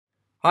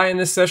Hi, in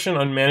this session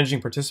on managing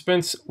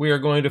participants, we are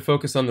going to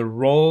focus on the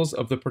roles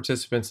of the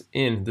participants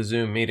in the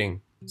Zoom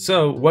meeting.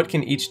 So, what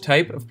can each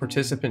type of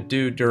participant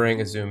do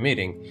during a Zoom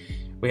meeting?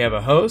 We have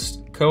a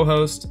host,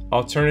 co-host,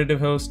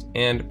 alternative host,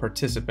 and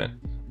participant.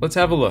 Let's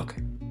have a look.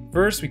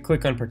 First, we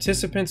click on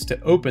Participants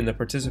to open the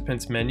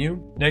Participants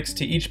menu. Next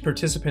to each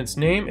participant's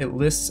name, it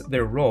lists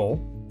their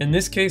role. In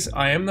this case,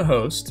 I am the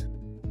host.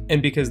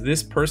 And because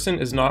this person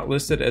is not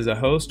listed as a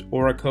host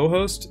or a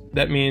co-host,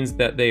 that means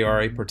that they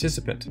are a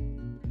participant.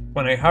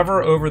 When I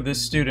hover over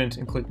this student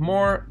and click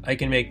More, I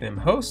can make them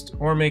host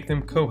or make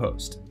them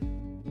co-host.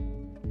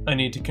 I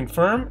need to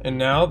confirm, and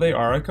now they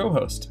are a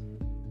co-host.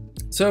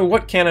 So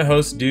what can a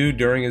host do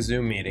during a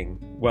Zoom meeting?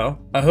 Well,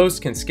 a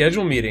host can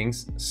schedule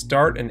meetings,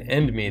 start and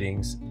end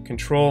meetings,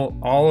 control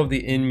all of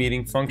the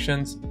in-meeting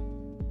functions,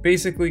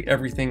 basically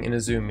everything in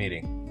a Zoom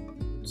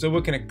meeting. So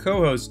what can a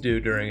co-host do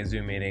during a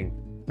Zoom meeting?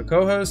 A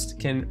co-host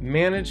can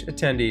manage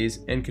attendees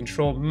and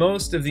control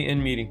most of the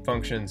in-meeting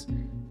functions,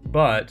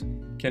 but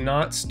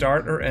cannot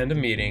start or end a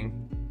meeting,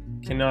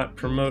 cannot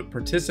promote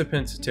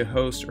participants to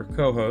host or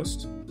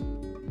co-host,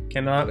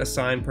 cannot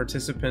assign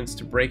participants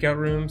to breakout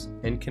rooms,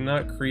 and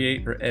cannot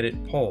create or edit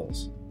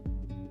polls.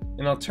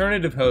 An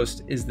alternative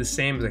host is the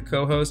same as a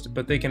co-host,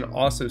 but they can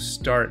also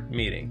start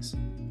meetings.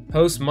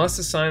 Hosts must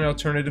assign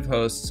alternative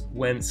hosts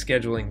when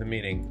scheduling the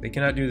meeting. They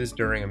cannot do this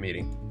during a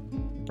meeting.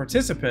 A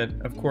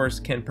participant, of course,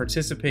 can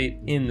participate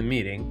in the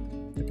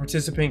meeting. The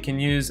participant can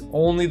use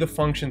only the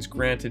functions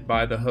granted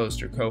by the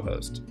host or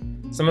co-host.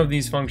 Some of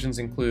these functions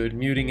include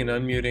muting and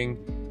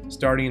unmuting,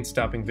 starting and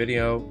stopping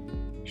video,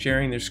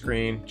 sharing their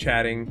screen,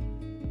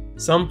 chatting.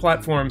 Some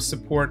platforms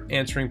support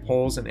answering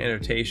polls and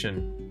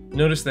annotation.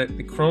 Notice that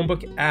the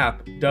Chromebook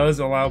app does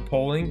allow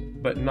polling,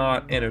 but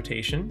not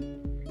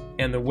annotation,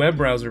 and the web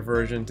browser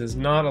version does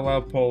not allow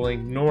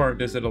polling, nor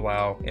does it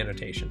allow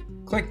annotation.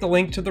 Click the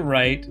link to the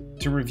right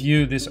to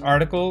review this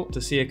article to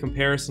see a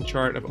comparison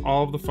chart of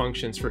all of the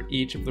functions for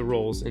each of the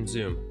roles in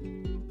Zoom.